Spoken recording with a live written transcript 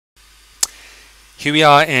Here we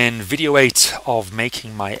are in video 8 of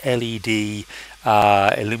making my LED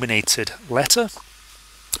illuminated letter,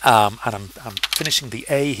 and I'm finishing the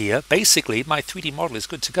A here. Basically, my 3D model is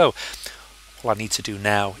good to go. All I need to do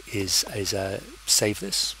now is save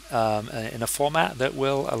this in a format that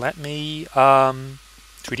will let me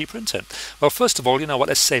 3D print it. Well, first of all, you know what?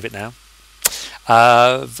 Let's save it now.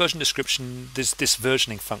 Version description. There's this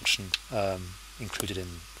versioning function included in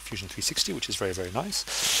Fusion 360, which is very, very nice.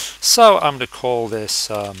 So I'm going to call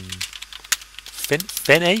this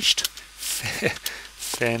finished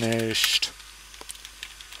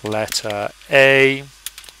letter A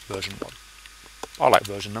version 1. I like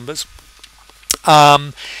version numbers.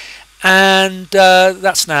 And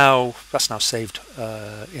that's now saved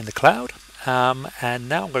in the cloud. And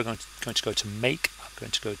now I'm going to go to make. I'm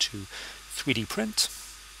going to go to 3D print.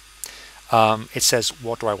 It says,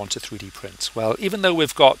 what do I want to 3D print? Well, even though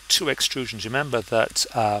we've got two extrusions, remember that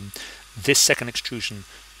this second extrusion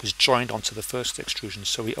was joined onto the first extrusion,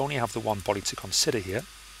 so we only have the one body to consider here.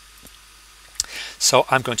 So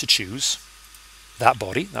I'm going to choose that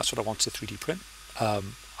body. That's what I want to 3D print.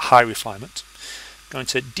 High refinement. Going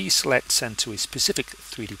to deselect, send to a specific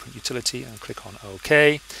 3D print utility, and click on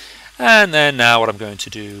OK. And then now what I'm going to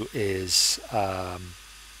do is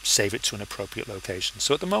save it to an appropriate location.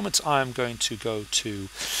 So at the moment I'm going to go to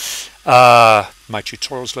my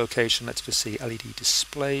tutorials location. Let's just see, LED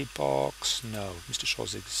display box. No, Mr.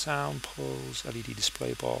 Shaw's examples, LED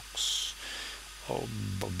display box. Oh,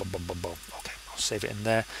 okay, I'll save it in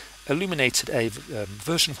there. Illuminated A,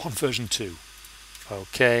 version 1, version 2.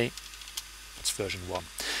 Okay, that's version 1.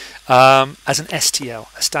 As an STL,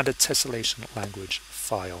 a standard tessellation language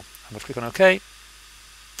file. I'm going to click on OK.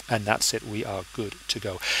 And that's it, we are good to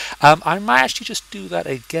go. I might actually just do that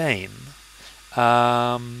again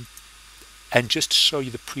and just show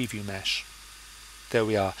you the preview mesh. There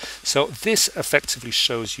we are. So this effectively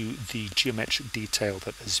shows you the geometric detail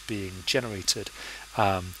that is being generated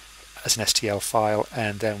as an STL file,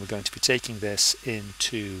 and then we're going to be taking this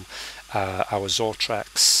into our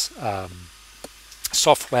Zortrax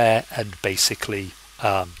software and basically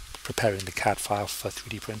preparing the CAD file for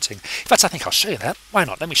 3D printing. In fact, I think I'll show you that. Why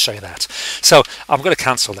not? Let me show you that. So I'm going to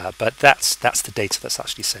cancel that, but that's the data that's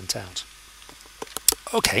actually sent out.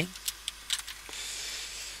 Okay.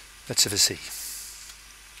 Let's have a see.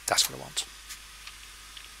 That's what I want.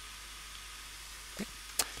 Okay.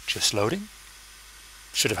 Just loading.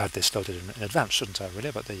 Should have had this loaded in advance, shouldn't I,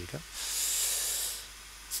 really? But there you go.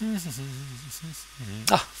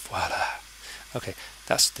 Ah, voila. Okay,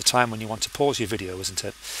 that's the time when you want to pause your video, isn't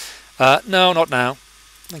it? No, not now.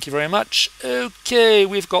 Thank you very much. Okay,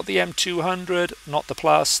 we've got the M200, not the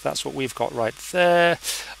Plus. That's what we've got right there.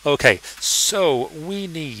 Okay, so we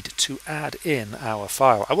need to add in our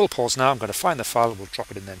file. I will pause now. I'm going to find the file. We'll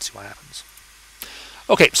drop it in then and see what happens.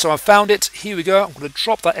 Okay, so I've found it. Here we go. I'm going to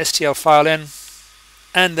drop that STL file in.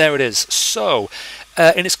 And there it is. So,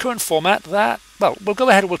 in its current format, we'll go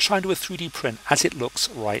ahead and we'll try and do a 3D print as it looks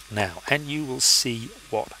right now, and you will see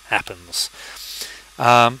what happens.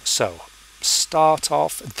 So, start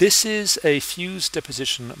off. This is a fused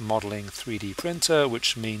deposition modeling 3D printer,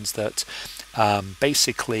 which means that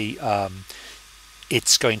basically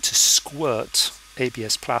it's going to squirt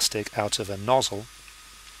ABS plastic out of a nozzle,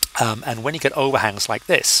 and when you get overhangs like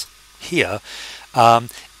this here,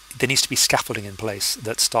 there needs to be scaffolding in place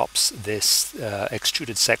that stops this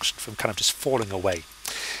extruded section from kind of just falling away.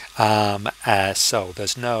 So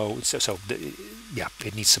there's no, yeah,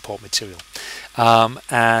 it needs support material. I'm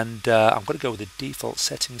going to go with the default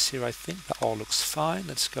settings here. I think that all looks fine.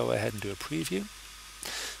 Let's go ahead and do a preview.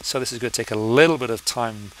 So this is going to take a little bit of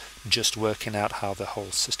time just working out how the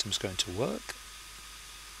whole system is going to work.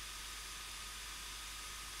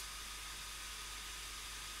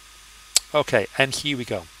 Okay, and here we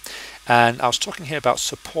go. And I was talking here about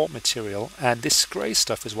support material, and this grey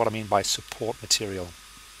stuff is what I mean by support material.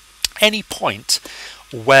 Any point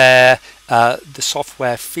where the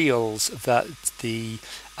software feels that the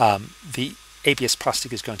ABS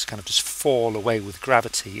plastic is going to kind of just fall away with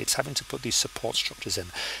gravity, it's having to put these support structures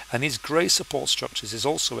in. And these grey support structures is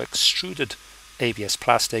also extruded ABS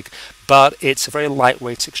plastic, but it's a very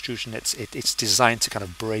lightweight extrusion. It's designed to kind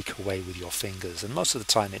of break away with your fingers, and most of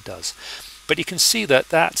the time it does. But you can see that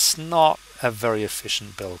that's not a very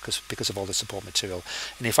efficient build because of all the support material.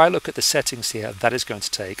 And if I look at the settings here, that is going to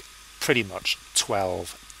take pretty much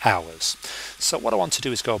 12 hours. So what I want to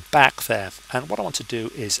do is go back there, and what I want to do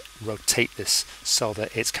is rotate this so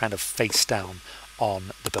that it's kind of face down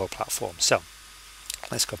on the build platform. So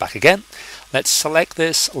let's go back again. Let's select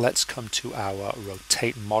this. Let's come to our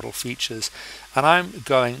rotate model features, and I'm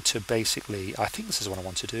going to basically, I think this is what I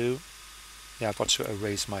want to do. Yeah, I've got to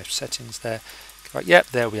erase my settings there. Right, yep,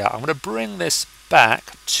 there we are. I'm going to bring this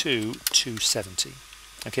back to 270,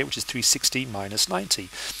 okay, which is 360 minus 90.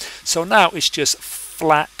 So now it's just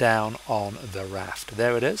flat down on the raft.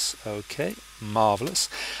 There it is. Okay, marvelous.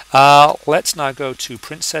 Let's now go to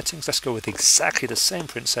print settings. Let's go with exactly the same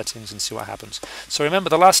print settings and see what happens. So remember,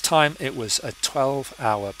 the last time it was a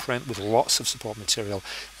 12-hour print with lots of support material,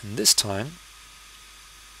 and this time,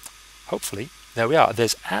 hopefully, there we are.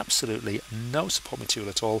 There's absolutely no support material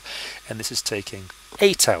at all, and this is taking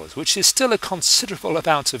 8 hours, which is still a considerable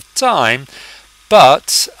amount of time,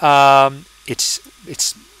 but it's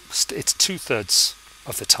 2/3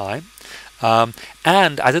 of the time.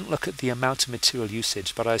 And I didn't look at the amount of material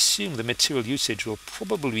usage, but I assume the material usage will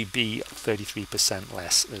probably be 33%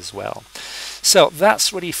 less as well. So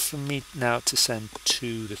that's ready for me now to send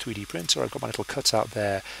to the 3D printer. I've got my little cutout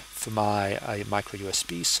there for my micro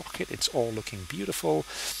USB socket. It's all looking beautiful.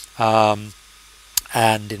 And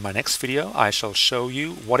in my next video, I shall show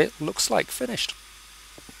you what it looks like finished.